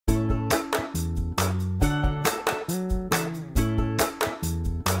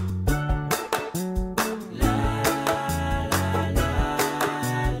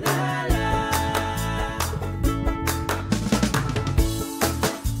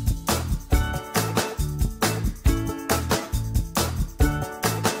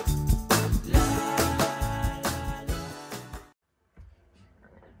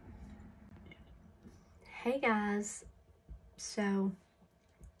guys. So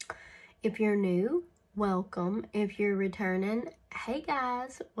if you're new, welcome. If you're returning, hey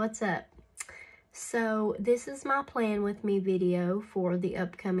guys, what's up? So this is my plan with me video for the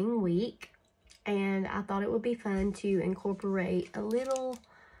upcoming week, and I thought it would be fun to incorporate a little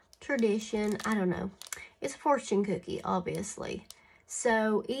tradition. I don't know, it's a fortune cookie, obviously.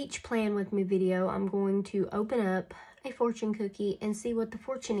 So each plan with me video, I'm going to open up a fortune cookie and see what the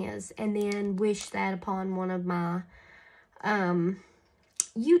fortune is, and then wish that upon one of my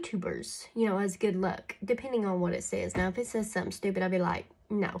YouTubers, you know, as good luck, depending on what it says. Now, if it says something stupid, I'll be like,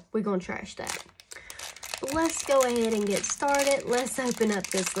 no, we're gonna trash that. But let's go ahead and get started. Let's open up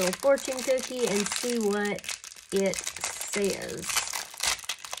this little fortune cookie and see what it says.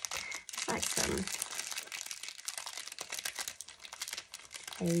 It's like some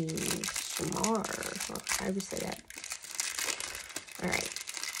ASMR. Well, how do you say that? Alright.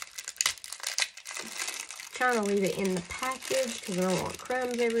 Trying to leave it in the package because I don't want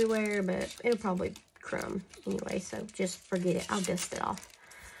crumbs everywhere, but it'll probably crumb anyway, so just forget it. I'll dust it off.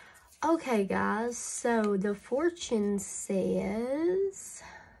 Okay, guys, so the fortune says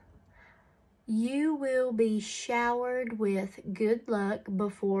you will be showered with good luck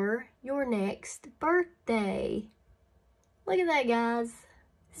before your next birthday. Look at that, guys.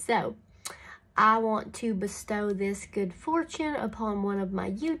 So I want to bestow this good fortune upon one of my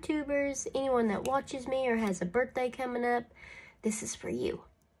YouTubers. Anyone that watches me or has a birthday coming up, this is for you.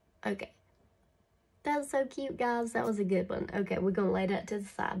 Okay. That was so cute, guys. That was a good one. Okay, we're going to lay that to the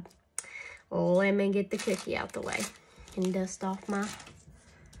side. Let me get the cookie out the way and dust off my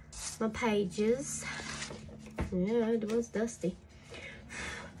pages. Yeah, it was dusty.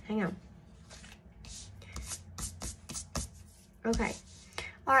 Hang on. Okay.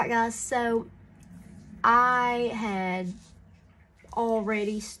 Alright, guys, so I had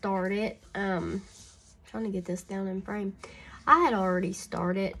already started, trying to get this down in frame. I had already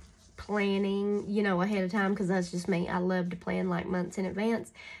started planning, you know, ahead of time, because that's just me. I love to plan like months in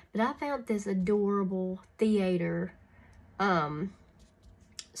advance. But I found this adorable theater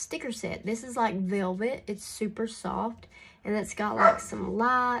sticker set. This is like velvet. It's super soft, and it's got like some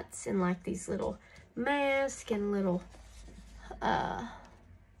lights and like these little masks and little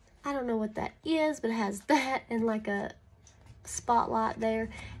I don't know what that is, but it has that and like a spotlight there.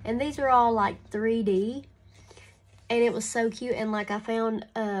 And these are all like 3D. And it was so cute. And like I found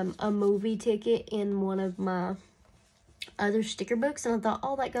a movie ticket in one of my other sticker books. And I thought,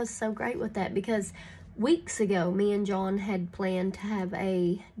 oh, that goes so great with that. Because weeks ago, me and John had planned to have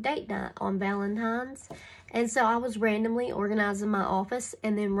a date night on Valentine's. And so I was randomly organizing my office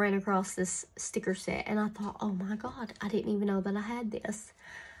and then ran across this sticker set. And I thought, oh my God, I didn't even know that I had this.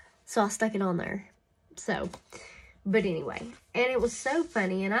 So I stuck it on there. So, but anyway, and it was so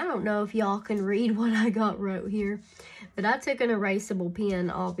funny, and I don't know if y'all can read what I got wrote here, but I took an erasable pen,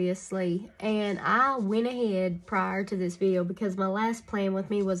 obviously, and I went ahead prior to this video because my last plan with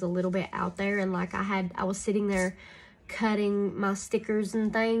me was a little bit out there, and like I was sitting there cutting my stickers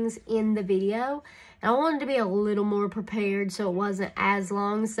and things in the video, and I wanted to be a little more prepared so it wasn't as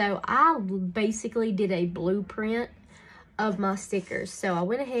long, so I basically did a blueprint of my stickers. So I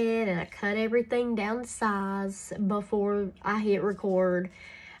went ahead and I cut everything down to size before I hit record,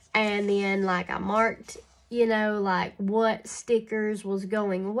 and then like I marked, you know, like what stickers was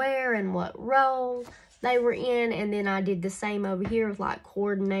going where and what row they were in, and then I did the same over here with like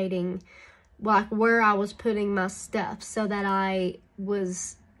coordinating like where I was putting my stuff so that I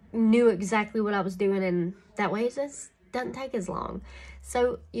knew exactly what I was doing, and that way it just doesn't take as long.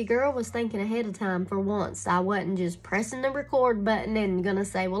 So your girl was thinking ahead of time for once. I wasn't just pressing the record button and gonna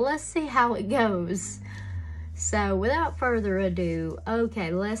say, well, let's see how it goes. So without further ado,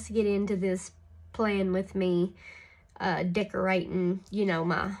 okay, let's get into this plan with me decorating, you know,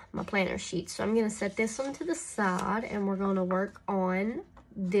 my planner sheet. So I'm gonna set this one to the side and we're gonna work on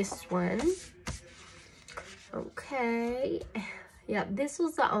this one. Okay. Yeah, this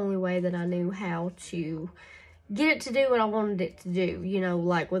was the only way that I knew how to get it to do what I wanted it to do, you know,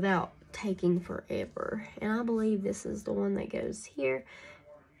 like without taking forever. And I believe this is the one that goes here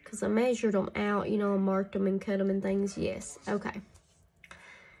because I measured them out, you know, I marked them and cut them and things. Yes. Okay.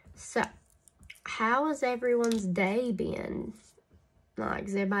 So, how has everyone's day been? Like,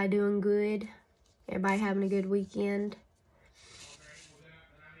 is everybody doing good? Everybody having a good weekend?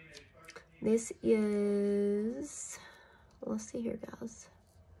 This is, let's see here, guys.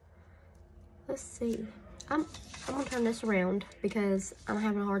 Let's see. I'm gonna turn this around because I'm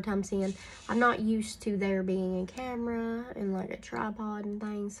having a hard time seeing. I'm not used to there being a camera and like a tripod and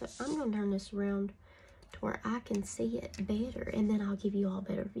things, so I'm gonna turn this around to where I can see it better, and then I'll give you all a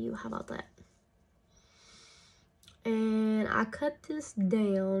better view. How about that? And I cut this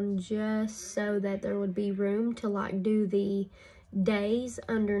down just so that there would be room to like do the days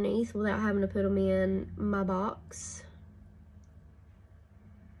underneath without having to put them in my box.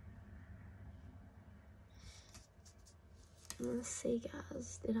 Let's see,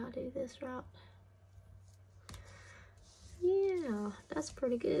 guys, did I do this right? Yeah, that's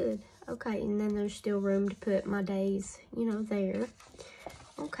pretty good. Okay, and then there's still room to put my days, you know, there.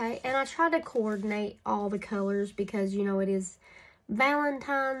 Okay, and I try to coordinate all the colors because, you know, it is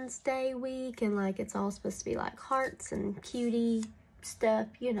Valentine's Day week and like it's all supposed to be like hearts and cutie stuff,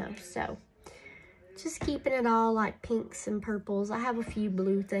 you know, so just keeping it all like pinks and purples. I have a few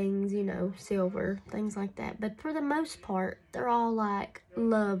blue things, you know, silver, things like that, but for the most part, they're all like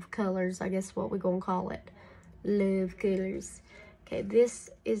love colors, I guess what we're gonna call it. Love colors. Okay, this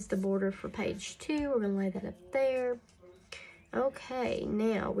is the border for page 2. We're gonna lay that up there. Okay,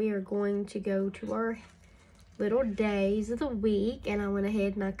 now we are going to go to our little days of the week, and I went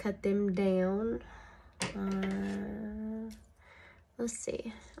ahead and I cut them down. Let's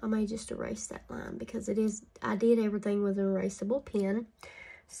see, I may just erase that line because I did everything with an erasable pen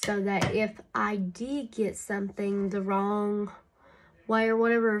so that if I did get something the wrong way or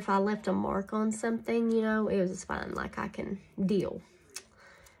whatever, if I left a mark on something, you know, it was fine, like I can deal.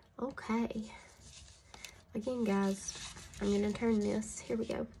 Okay, again, guys, I'm gonna turn this, here we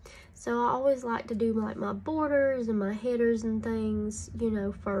go. So I always like to do like my borders and my headers and things, you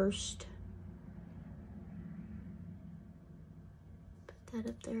know, first. Put that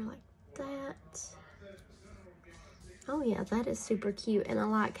up there like that. Oh yeah, that is super cute, and I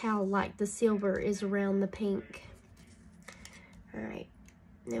like how like the silver is around the pink. All right,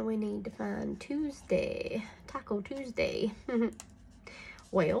 now we need to find Tuesday, Taco Tuesday.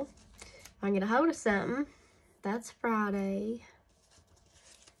 Well, if I get a hold of something, that's Friday.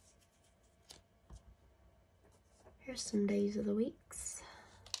 Here's some days of the weeks.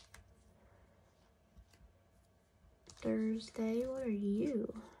 Thursday, what are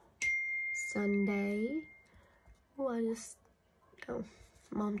you? Sunday. Oh, oh,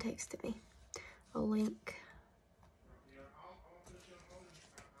 Mom texted me a link.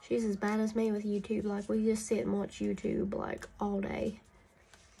 She's as bad as me with YouTube. Like, we just sit and watch YouTube, like, all day.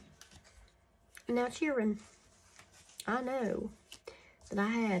 Now, cheering. I know that I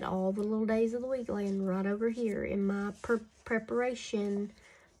had all the little days of the week laying right over here in my preparation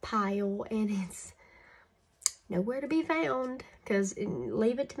pile, and it's nowhere to be found. Because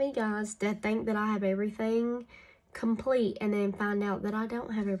leave it to me, guys, to think that I have everything complete and then find out that I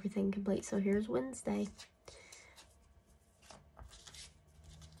don't have everything complete. So here's Wednesday.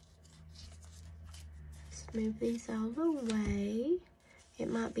 Let's move these out of the way. It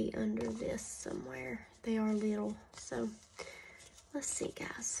might be under this somewhere. They are little, so let's see,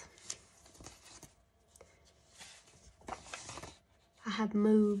 guys. I have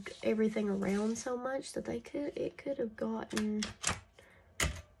moved everything around so much that it could have gotten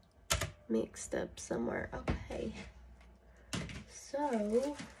mixed up somewhere. Okay,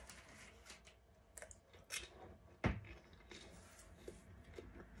 so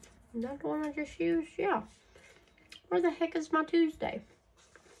that the one I just used? Yeah. Where the heck is my Tuesday?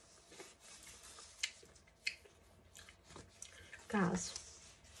 Guys,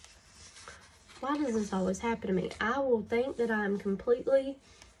 why does this always happen to me? I will think that I'm completely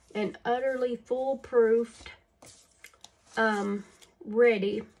and utterly foolproofed,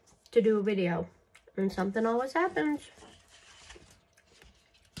 ready to do a video, and something always happens.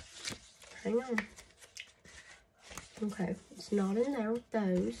 Hang on. Okay, it's not in there with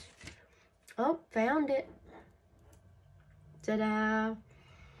those. Oh, found it. Ta-da.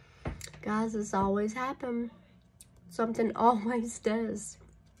 Guys, this always happens. Something always does.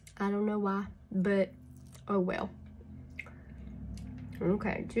 I don't know why, but oh well.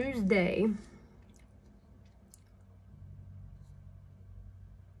 Okay, Tuesday.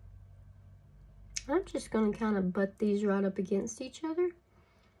 I'm just going to kind of butt these right up against each other.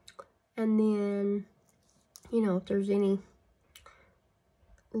 And then, you know, if there's any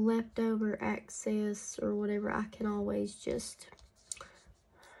leftover excess or whatever, I can always just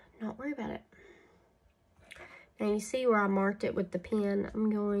not worry about it. Now you see where I marked it with the pen. I'm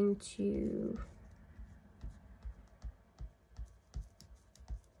going to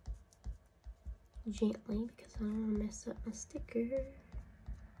gently, because I don't want to mess up my sticker.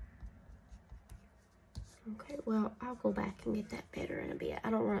 Okay, well, I'll go back and get that better in a bit.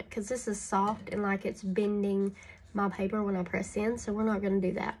 I don't want it, because this is soft and like it's bending my paper when I press in, so we're not going to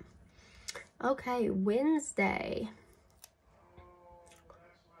do that. Okay, Wednesday.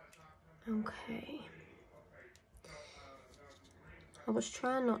 Okay. I was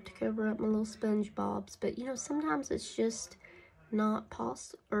trying not to cover up my little SpongeBobs, but you know, sometimes it's just not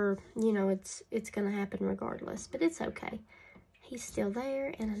possible, or you know, it's gonna happen regardless, but it's okay. He's still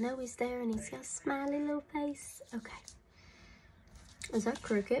there, and I know he's there, and he's got a smiley little face. Okay. Is that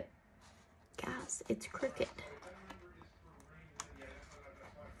Cricket? Guys, it's Cricket.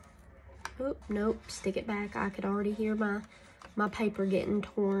 Oop, nope, stick it back. I could already hear my paper getting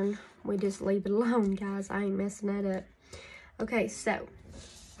torn. We just leave it alone, guys. I ain't messing that up. Okay, so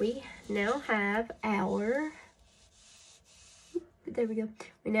we now have our, there we go.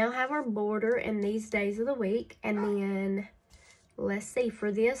 We now have our border in these days of the week. And then, let's see,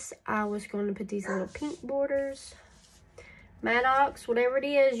 for this, I was going to put these little pink borders. Maddox, whatever it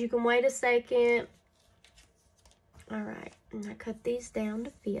is, you can wait a second. All right, and I cut these down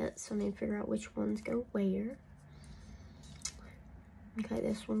to fit, so I need to figure out which ones go where. Okay,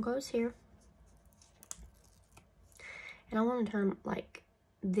 this one goes here. And I want to turn like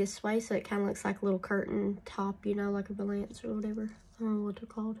this way so it kind of looks like a little curtain top, you know, like a valance or whatever. I don't know what they're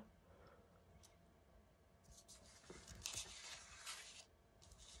called.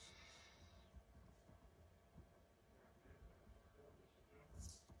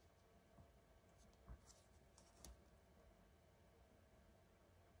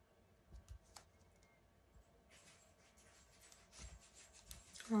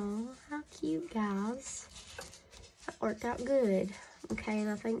 Oh, how cute, guys. That worked out good. Okay, and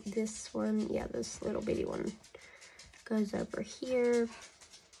I think this one, yeah, this little bitty one goes over here.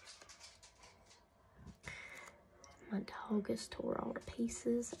 My dog has tore all to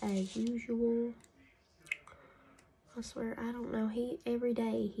pieces as usual. I swear, I don't know. Every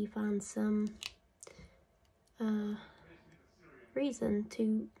day he finds some reason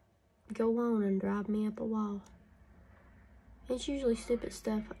to go on and drive me up a wall. It's usually stupid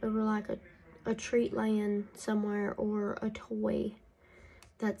stuff over like a treat laying somewhere or a toy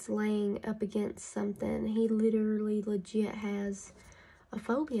that's laying up against something. He literally legit has a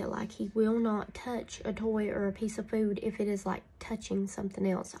phobia. Like, he will not touch a toy or a piece of food if it is like touching something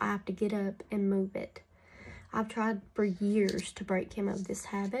else. I have to get up and move it. I've tried for years to break him of this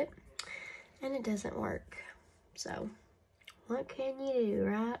habit, and it doesn't work. So, what can you do,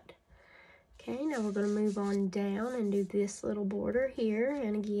 right? Okay, now we're going to move on down and do this little border here.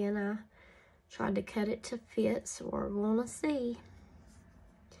 And again, I tried to cut it to fit, so we're going to see.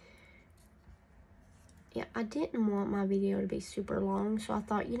 Yeah, I didn't want my video to be super long, so I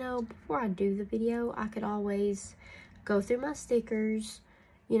thought, you know, before I do the video, I could always go through my stickers,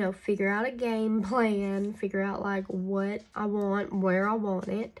 you know, figure out a game plan, figure out like what I want, where I want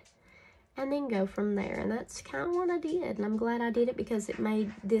it, and then go from there. And that's kind of what I did, and I'm glad I did it because it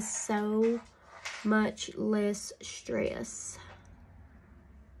made this so much less stress.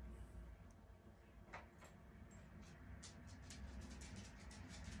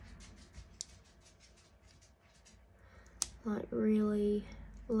 Like, really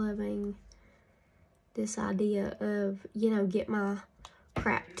loving this idea of, you know, get my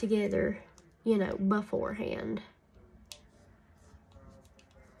crap together, you know, beforehand.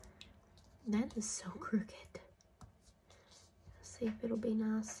 That is so crooked. Let's see if it'll be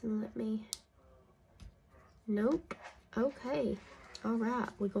nice and let me. Nope. Okay. All right.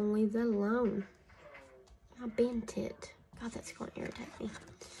 We're going to leave that alone. I bent it. God, that's going to irritate me.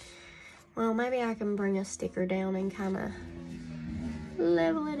 Well, maybe I can bring a sticker down and kind of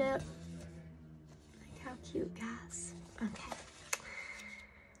level it up. Look how cute, guys. Okay.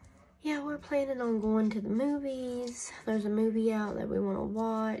 Yeah, we're planning on going to the movies. There's a movie out that we want to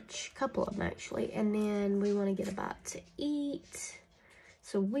watch. A couple of them, actually. And then we want to get a bite to eat.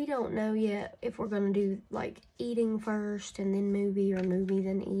 So we don't know yet if we're going to do, like, eating first and then movie, or movie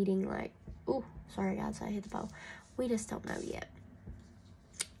then eating. Like, ooh, sorry, guys, I hit the ball. We just don't know yet.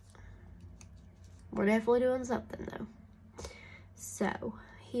 We're definitely doing something, though. So,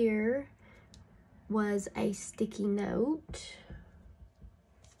 here was a sticky note.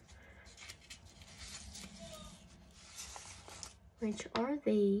 Which are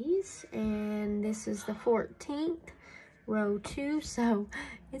these. And this is the 14th, row 2. So,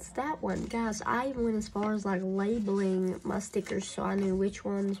 it's that one. Guys, I even went as far as, like, labeling my stickers so I knew which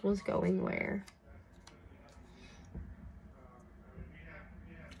ones was going where.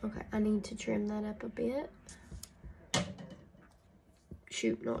 Okay, I need to trim that up a bit.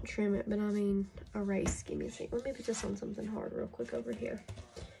 Shoot, not trim it, but I mean erase. Give me a second. Let me put this on something hard real quick over here.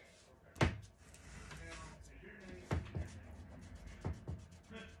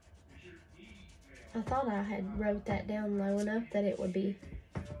 I thought I had wrote that down low enough that it would be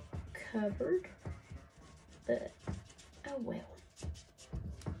covered, but oh well.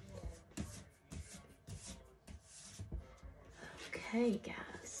 Okay,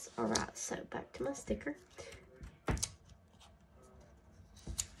 guys. Alright, so back to my sticker. If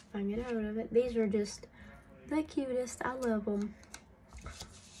I can get out of it. These are just the cutest. I love them.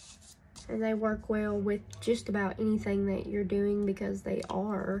 And they work well with just about anything that you're doing because they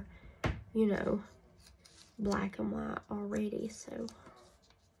are, you know, black and white already, so.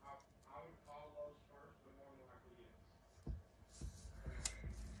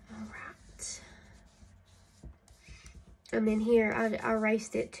 Alright. And then here, I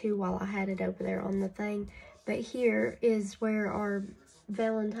erased it too while I had it over there on the thing. But here is where our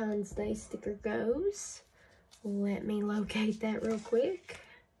Valentine's Day sticker goes. Let me locate that real quick.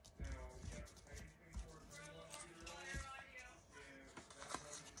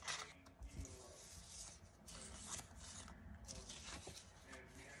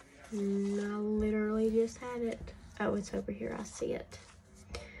 I literally just had it. Oh, it's over here. I see it.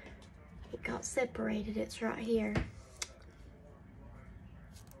 It got separated. It's right here.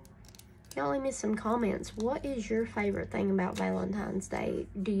 Y'all leave me some comments. What is your favorite thing about Valentine's Day?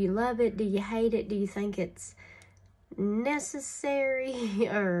 Do you love it? Do you hate it? Do you think it's necessary?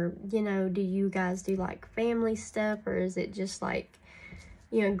 Or, you know, do you guys do like family stuff? Or is it just like,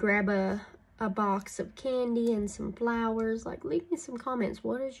 you know, grab a box of candy and some flowers? Like, leave me some comments.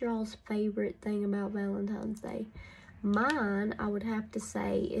 What is y'all's favorite thing about Valentine's Day? Mine, I would have to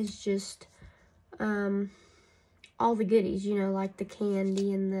say, is just all the goodies, you know, like the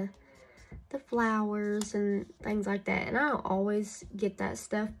candy and the flowers and things like that. And I don't always get that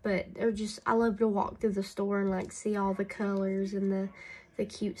stuff, but they're just, I love to walk through the store and like see all the colors and the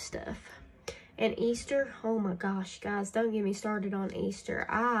cute stuff. And Easter, oh my gosh, guys, don't get me started on Easter.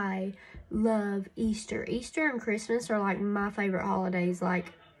 I love Easter. Easter and Christmas are like my favorite holidays. Like,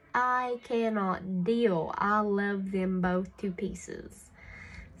 I cannot deal. I love them both to pieces.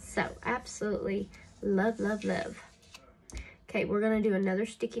 So, absolutely love, love, love. Okay, we're going to do another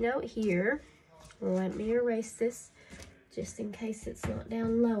sticky note here. Let me erase this just in case it's not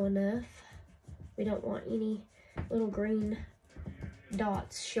down low enough. We don't want any little green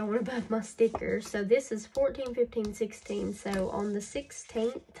dots showing above my sticker. So this is 14, 15, 16. So on the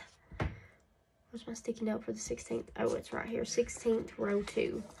 16th, where's my sticky note for the 16th? Oh, it's right here. 16th, row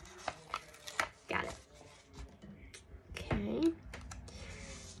 2. Got it. Okay.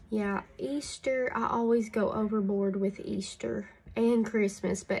 Yeah, Easter, I always go overboard with Easter and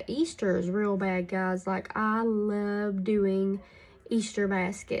Christmas, but Easter is real bad, guys. Like, I love doing Easter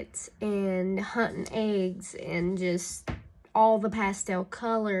baskets and hunting eggs and just all the pastel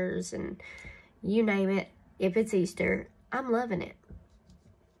colors and you name it. If it's Easter, I'm loving it.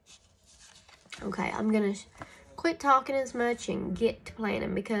 Okay, I'm gonna quit talking as much and get to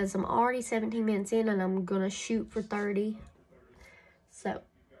planning because I'm already 17 minutes in and I'm gonna shoot for 30. So,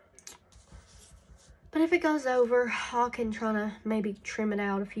 but if it goes over, I can try to maybe trim it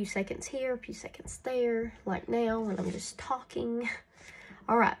out a few seconds here, a few seconds there, like now when I'm just talking.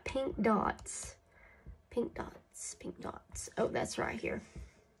 All right, pink dots. Pink dots, pink dots. Oh, that's right here.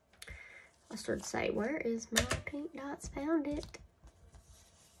 I started to say, where is my pink dots? Found it.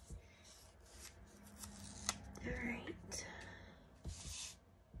 All right.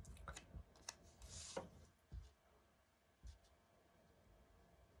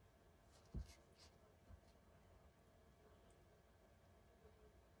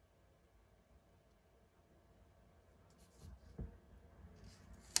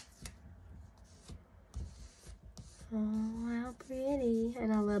 Oh, how pretty.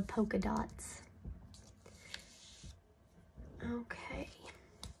 And I love polka dots. Okay.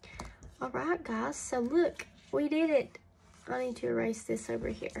 All right, guys. So, look. We did it. I need to erase this over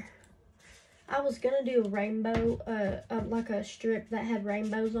here. I was going to do a rainbow, like a strip that had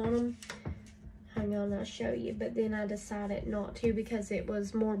rainbows on them. Hang on, I'll show you. But then I decided not to because it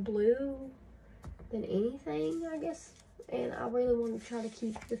was more blue than anything, I guess. And I really want to try to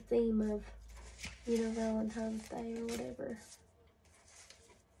keep the theme of, you know, Valentine's Day or whatever.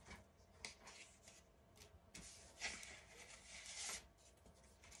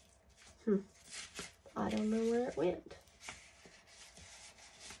 I don't know where it went.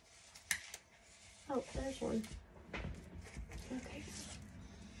 Oh, there's one. Okay.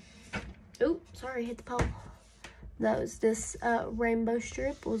 Oh, sorry, hit the pole. This rainbow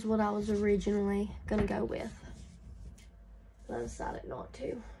strip was what I was originally gonna go with. But I decided not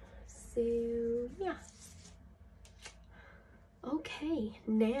to. So, yeah. Okay,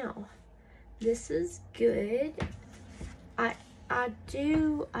 now, this is good. I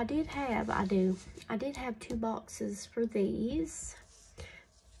did have 2 boxes for these.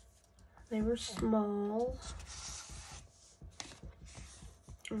 They were small.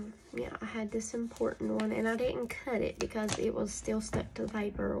 Yeah, I had this important one, and I didn't cut it because it was still stuck to the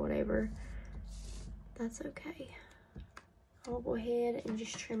paper or whatever. That's okay. I'll go ahead and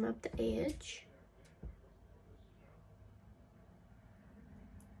just trim up the edge.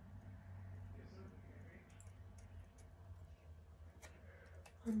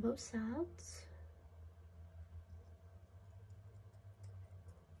 On both sides.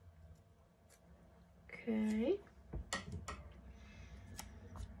 Okay.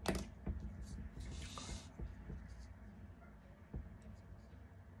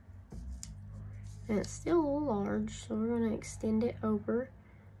 And it's still a little large, so we're going to extend it over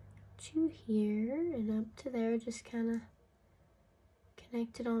to here and up to there. Just kind of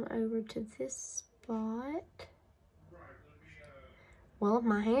connect it on over to this spot. Well,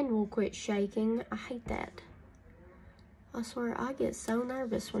 my hand will quit shaking. I hate that. I swear, I get so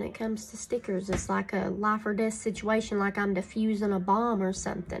nervous when it comes to stickers. It's like a life or death situation, like I'm defusing a bomb or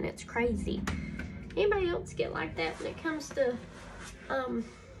something. It's crazy. Anybody else get like that when it comes to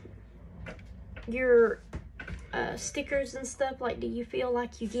your stickers and stuff? Like, do you feel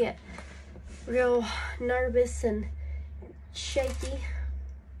like you get real nervous and shaky?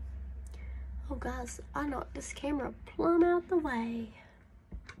 Oh, guys, I knocked this camera plumb out the way.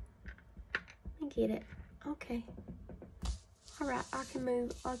 Let me get it. Okay. All right, I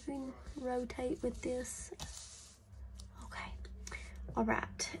can rotate with this. Okay. All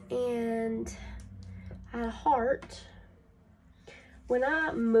right, and I had a heart. When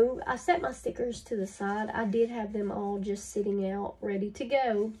I set my stickers to the side, I did have them all just sitting out, ready to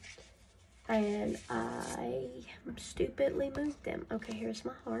go. And I stupidly moved them. Okay, here's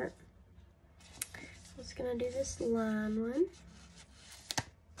my heart. I was gonna do this line one.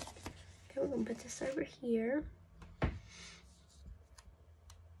 Okay, we're gonna put this over here.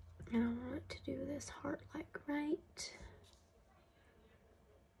 And I want to do this heart like right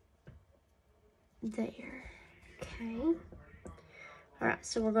there. Okay. All right,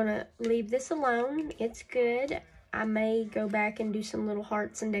 so we're gonna leave this alone. It's good. I may go back and do some little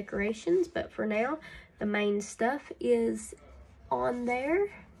hearts and decorations, but for now, the main stuff is on there.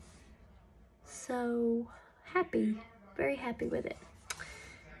 So happy, very happy with it.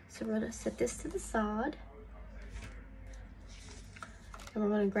 So we're gonna set this to the side. And we're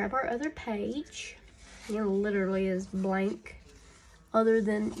gonna grab our other page. It literally is blank, other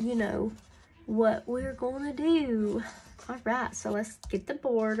than, you know, what we're gonna do. All right, so let's get the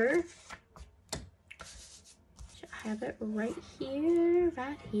border. I have it right here,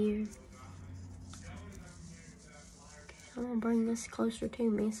 right here. Okay, I'm gonna bring this closer to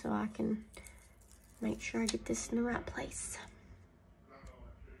me so I can make sure I get this in the right place.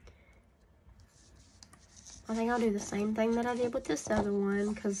 I think I'll do the same thing that I did with this other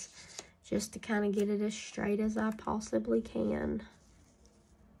one, because just to kind of get it as straight as I possibly can.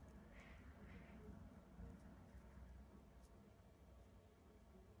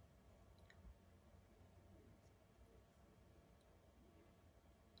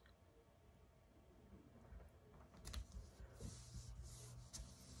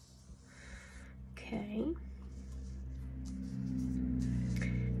 Okay.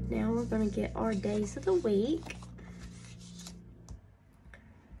 Now we're going to get our days of the week.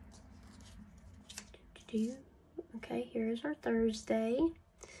 Okay, here's our Thursday.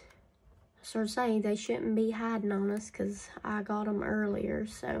 So I'm saying they shouldn't be hiding on us because I got them earlier.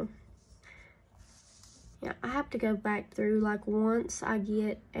 So yeah, I have to go back through, like, once I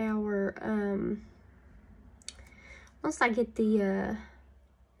get our once I get the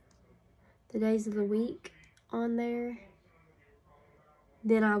days of the week on there,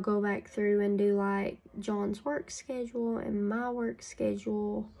 then I'll go back through and do like John's work schedule and my work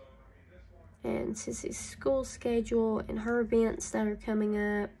schedule and Sissy's school schedule and her events that are coming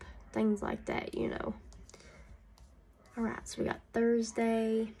up, things like that, you know. All right, so we got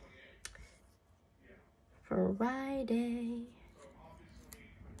Thursday, Friday,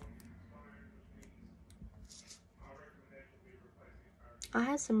 I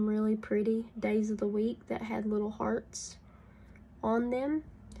had some really pretty days of the week that had little hearts on them.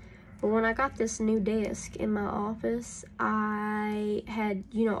 But when I got this new desk in my office, I had,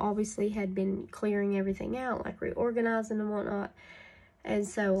 you know, obviously had been clearing everything out, like reorganizing and whatnot. And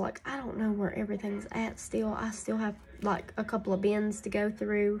so, like, I don't know where everything's at still. I still have, like, a couple of bins to go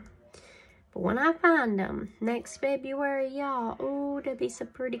through. But when I find them next February, y'all, oh, they'll be so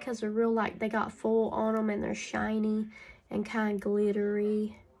pretty because they're real, like, they got full on them and they're shiny and kind of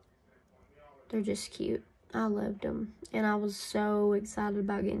glittery. They're just cute. I loved them, and I was so excited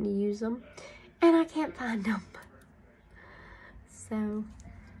about getting to use them, and I can't find them. So,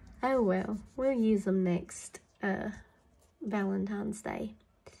 oh well, we'll use them next Valentine's Day.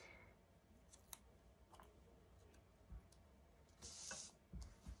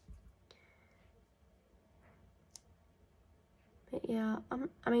 yeah,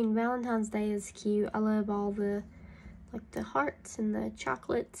 I mean, Valentine's Day is cute. I love all the, like, the hearts and the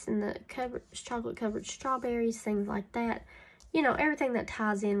chocolates and the chocolate-covered strawberries, things like that. You know, everything that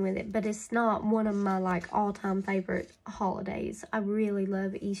ties in with it, but it's not one of my, like, all-time favorite holidays. I really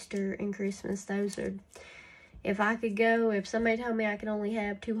love Easter and Christmas. Those are, if I could go, if somebody told me I could only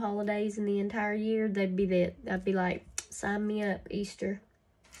have 2 holidays in the entire year, that'd be that. I'd be like, sign me up, Easter.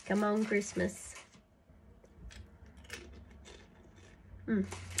 Come on, Christmas.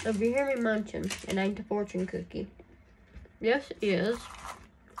 If you hear me munching, it ain't a fortune cookie. This is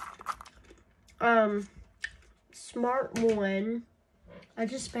Smart One. I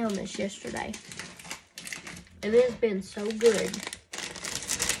just found this yesterday, and it has been so good.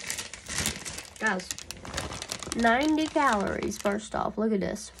 Guys, 90 calories, first off. Look at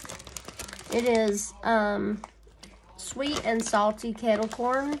this. It is sweet and salty kettle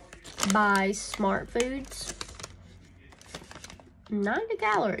corn by Smart Foods. 90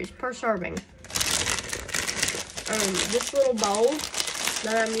 calories per serving. This little bowl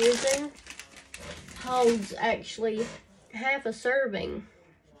that I'm using holds actually half a serving.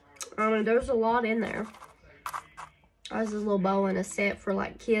 There's a lot in there. There's a little bowl and a set for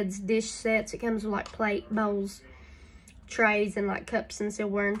like kids dish sets. It comes with like plate, bowls, trays, and like cups and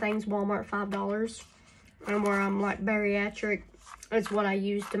silverware and things. Walmart, $5. And where I'm like bariatric, it's what I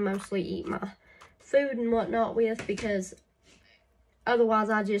use to mostly eat my food and whatnot with, because otherwise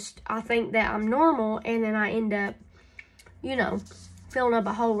I think that I'm normal, and then I end up, you know, filling up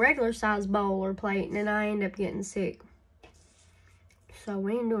a whole regular size bowl or plate, and then I end up getting sick. So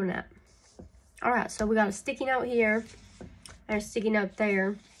we ain't doing that. Alright, so we got a sticky note here and a sticky note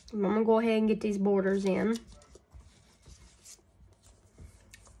there. I'm gonna go ahead and get these borders in.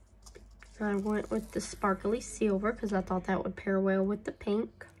 I went with the sparkly silver because I thought that would pair well with the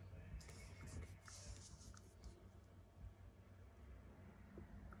pink.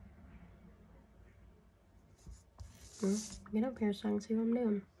 Get up here so I can see what I'm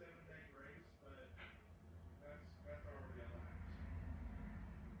doing.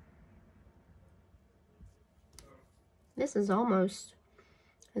 This is almost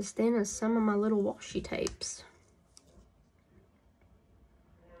as thin as some of my little washi tapes.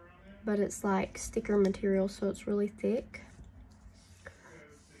 But it's like sticker material, so it's really thick.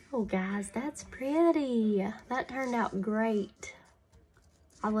 Oh, guys, that's pretty. That turned out great.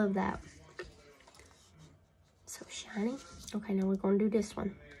 I love that. So shiny. Okay, now we're going to do this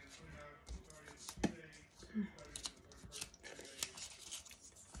one.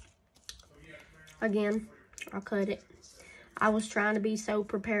 Again, I'll cut it. I was trying to be so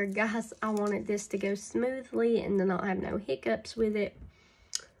prepared, guys. I wanted this to go smoothly and to not have no hiccups with it.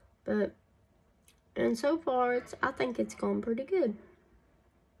 And so far, I think it's going pretty good.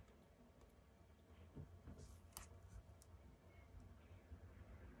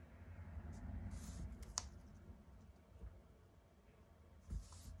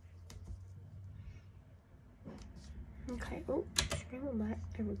 Okay, oh, scramble back.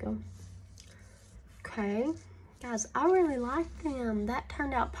 There we go. Okay, guys, I really like them. That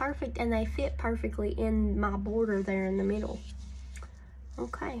turned out perfect, and they fit perfectly in my border there in the middle.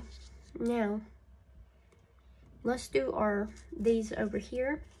 Okay, now let's do these over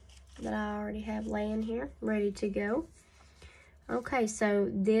here that I already have laying here, ready to go. Okay, so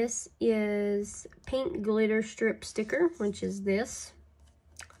this is pink glitter strip sticker, which is this.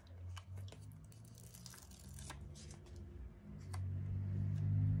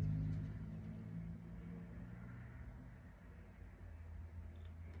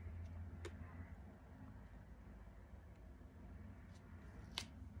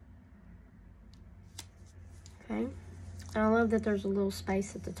 Okay, and I love that there's a little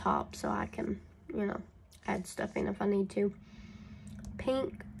space at the top so I can, you know, add stuff in if I need to.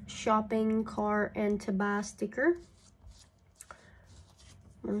 Pink shopping cart and to buy sticker.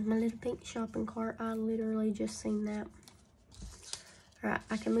 Where's my little pink shopping cart? I literally just seen that. Alright,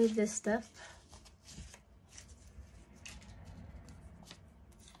 I can move this stuff.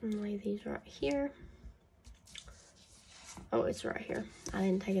 And lay these right here. Oh, it's right here. I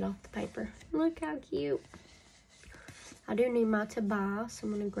didn't take it off the paper. Look how cute. I do need my to buy, so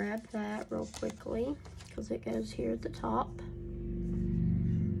I'm going to grab that real quickly because it goes here at the top.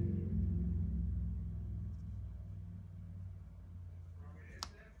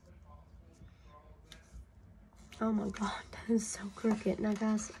 Oh my god, that is so crooked. Now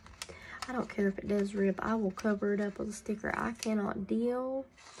guys, I don't care if it does rip. I will cover it up with a sticker. I cannot deal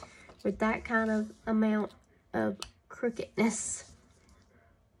with that kind of amount of crookedness.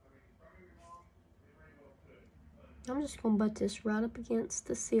 I'm just going to butt this right up against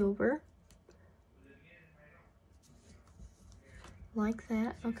the silver. like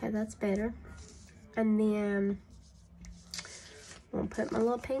that. Okay, that's better. And then I'm gonna put my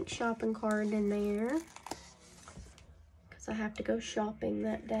little pink shopping cart in there because I have to go shopping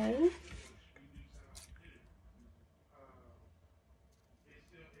that day.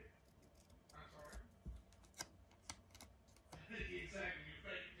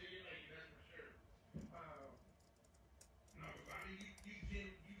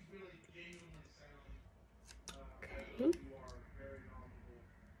 Okay.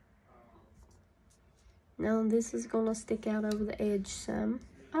 Now this is gonna stick out over the edge some.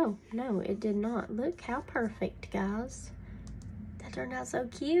 Oh, no, it did not. Look how perfect, guys. That turned out so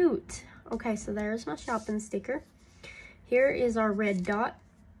cute. Okay, so there's my shopping sticker. Here is our red dot.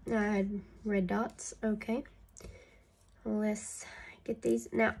 I had red dots, okay. Let's get these.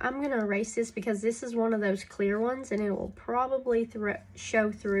 Now, I'm gonna erase this because this is one of those clear ones and it will probably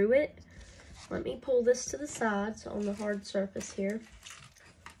show through it. Let me pull this to the side, so on the hard surface here.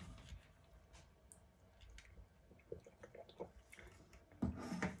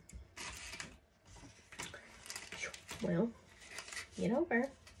 Well, get over.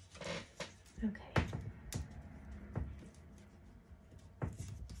 Okay.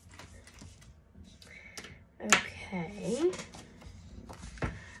 Okay.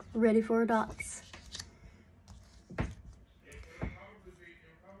 Ready for our dots.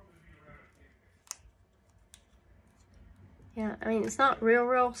 Yeah, I mean, it's not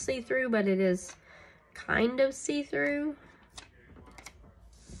real see-through, but it is kind of see-through.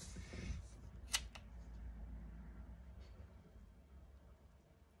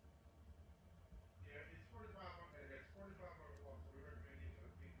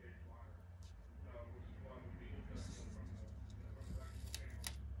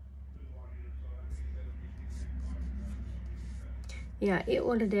 Yeah, it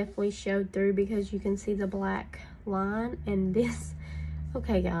would have definitely showed through because you can see the black line and this.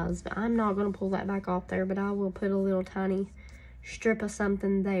 Okay, guys, I'm not going to pull that back off there, but I will put a little tiny strip of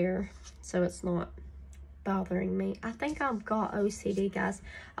something there so it's not bothering me. I think I've got OCD, guys.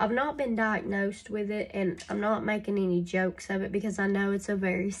 I've not been diagnosed with it, and I'm not making any jokes of it because I know it's a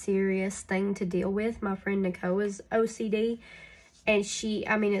very serious thing to deal with. My friend Nicole is OCD, and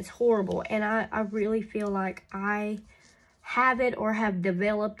I mean, it's horrible, and I really feel like I have it or have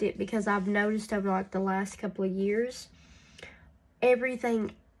developed it because I've noticed over like the last couple of years,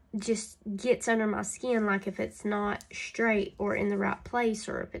 everything just gets under my skin, like if it's not straight or in the right place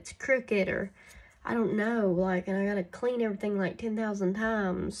or if it's crooked or I don't know, like, and I gotta clean everything like 10,000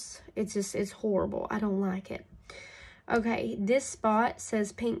 times. It's horrible. I don't like it. Okay, this spot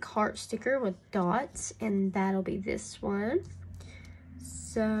says pink heart sticker with dots, and that'll be this one.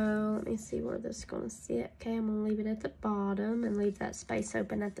 So let me see where this is gonna sit. Okay, I'm gonna leave it at the bottom and leave that space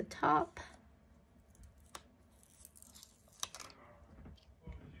open at the top.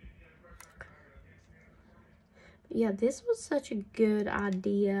 Yeah, this was such a good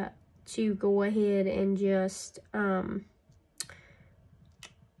idea to go ahead and just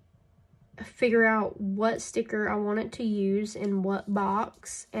figure out what sticker I want it to use in what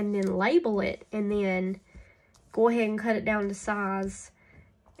box and then label it and then go ahead and cut it down to size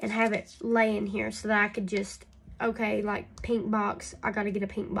and have it lay in here so that I could just, okay, like pink box, I gotta get a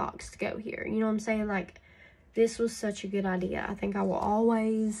pink box to go here. You know what I'm saying? Like, this was such a good idea. I think I will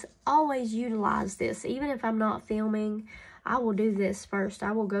always utilize this. Even if I'm not filming, I will do this first.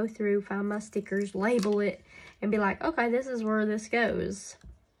 I will go through, find my stickers, label it, and be like, okay, this is where this goes.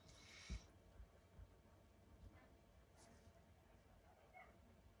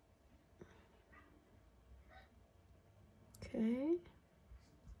 Okay.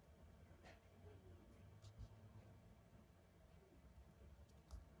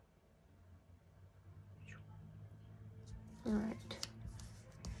 All right.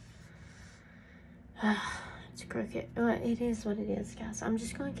 It's crooked. It is what it is, guys. I'm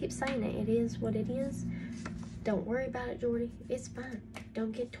just going to keep saying it. It is what it is. Don't worry about it, Jordy. It's fine.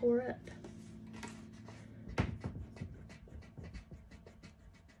 Don't get tore up.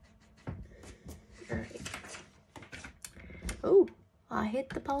 All right. Oh, I hit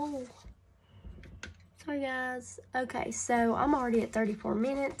the pole. Sorry, guys. Okay, so I'm already at 34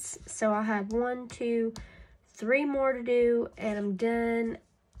 minutes. So I have 1, 2, 3 more to do, and I'm done.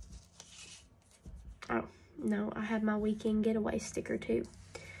 Oh, no, I have my weekend getaway sticker too.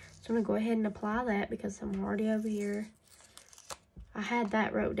 So I'm going to go ahead and apply that because I'm already over here. I had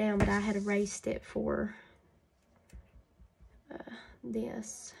that wrote down, but I had erased it for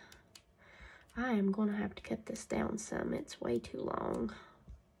this. I am going to have to cut this down some. It's way too long.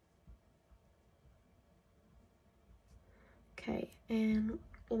 Okay, and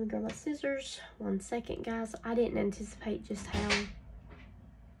let me grab my scissors. 1 second, guys. I didn't anticipate just how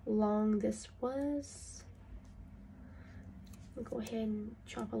long this was. I'll go ahead and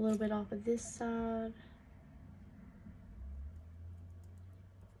chop a little bit off of this side.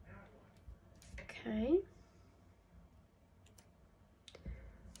 Okay.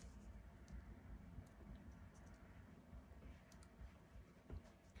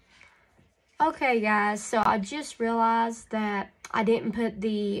 Okay guys, so I just realized that I didn't put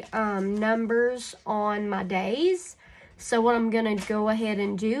the numbers on my days. So what I'm gonna go ahead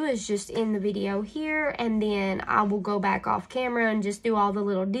and do is just end the video here, and then I will go back off camera and just do all the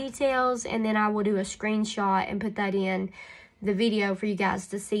little details, and then I will do a screenshot and put that in the video for you guys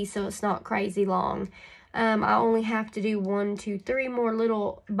to see, so it's not crazy long. I only have to do 1, 2, 3 more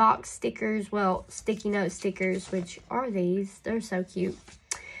little box stickers, well, sticky note stickers, which are these. They're so cute.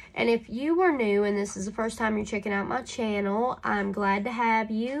 And if you are new and this is the first time you're checking out my channel, I'm glad to have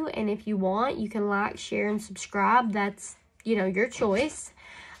you. And if you want, you can like, share, and subscribe. That's, you know, your choice.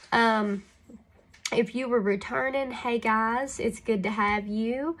 If you were returning, hey guys, it's good to have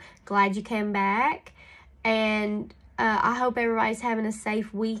you. Glad you came back. And I hope everybody's having a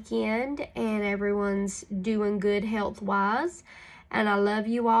safe weekend and everyone's doing good health-wise. And I love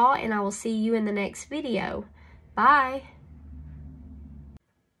you all, and I will see you in the next video. Bye.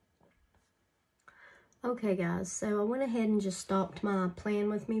 Okay guys, so I went ahead and just stopped my plan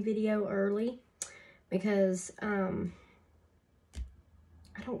with me video early because I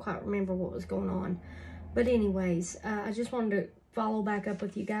don't quite remember what was going on. But anyways, I just wanted to follow back up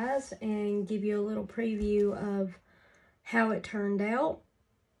with you guys and give you a little preview of how it turned out.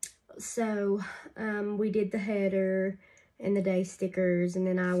 So we did the header and the day stickers, and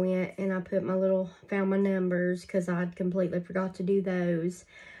then I went and I put found my numbers because I'd completely forgot to do those.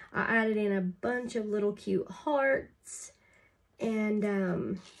 I added in a bunch of little cute hearts and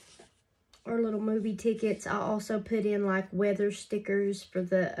our little movie tickets. I also put in like weather stickers for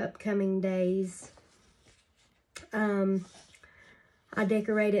the upcoming days. I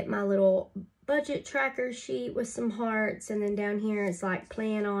decorated my little budget tracker sheet with some hearts, and then down here it's like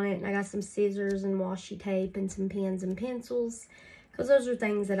plan on it, and I got some scissors and washi tape and some pens and pencils because those are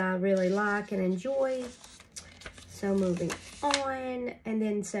things that I really like and enjoy. So moving on, and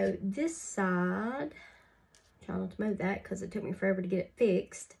then so this side, try not to move that because it took me forever to get it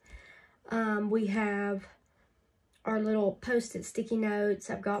fixed. We have our little post-it sticky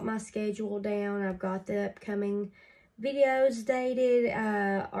notes. I've got my schedule down. I've got the upcoming videos dated,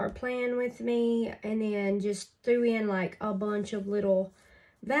 our plan with me, and then just threw in like a bunch of little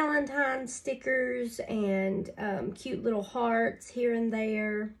Valentine stickers and cute little hearts here and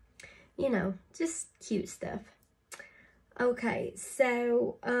there. You know, just cute stuff. Okay,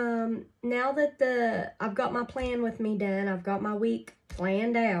 so now that I've got my plan with me done, I've got my week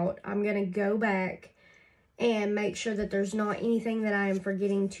planned out, I'm going to go back and make sure that there's not anything that I am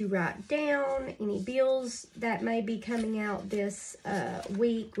forgetting to write down, any bills that may be coming out this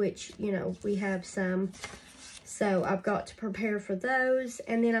week, which, you know, we have some. So I've got to prepare for those,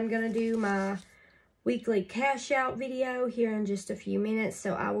 and then I'm going to do my weekly cash out video here in just a few minutes,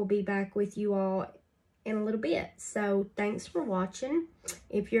 so I will be back with you all in a little bit. So thanks for watching.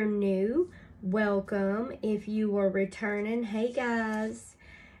 If you're new, welcome. If you are returning, hey guys.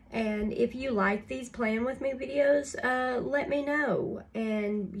 And if you like these plan with me videos, let me know,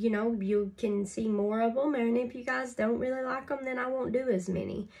 and you know, you can see more of them. And if you guys don't really like them, then I won't do as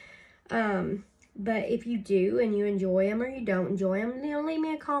many. But if you do and you enjoy them or you don't enjoy them, you know, leave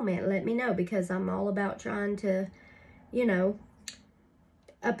me a comment, let me know, because I'm all about trying to, you know,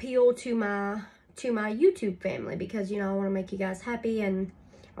 appeal to my YouTube family, because, you know, I want to make you guys happy, and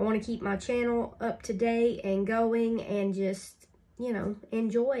I want to keep my channel up to date and going, and just, you know,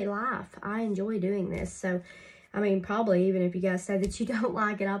 enjoy life. I enjoy doing this. So, I mean, probably even if you guys say that you don't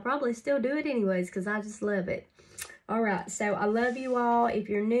like it, I'll probably still do it anyways, because I just love it. All right, so I love you all. If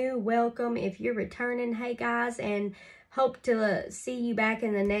you're new, welcome. If you're returning, hey guys, and hope to see you back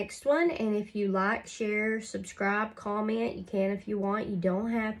in the next one. And if you like, share, subscribe, comment, you can if you want. You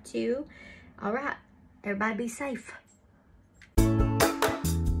don't have to. All right, everybody be safe.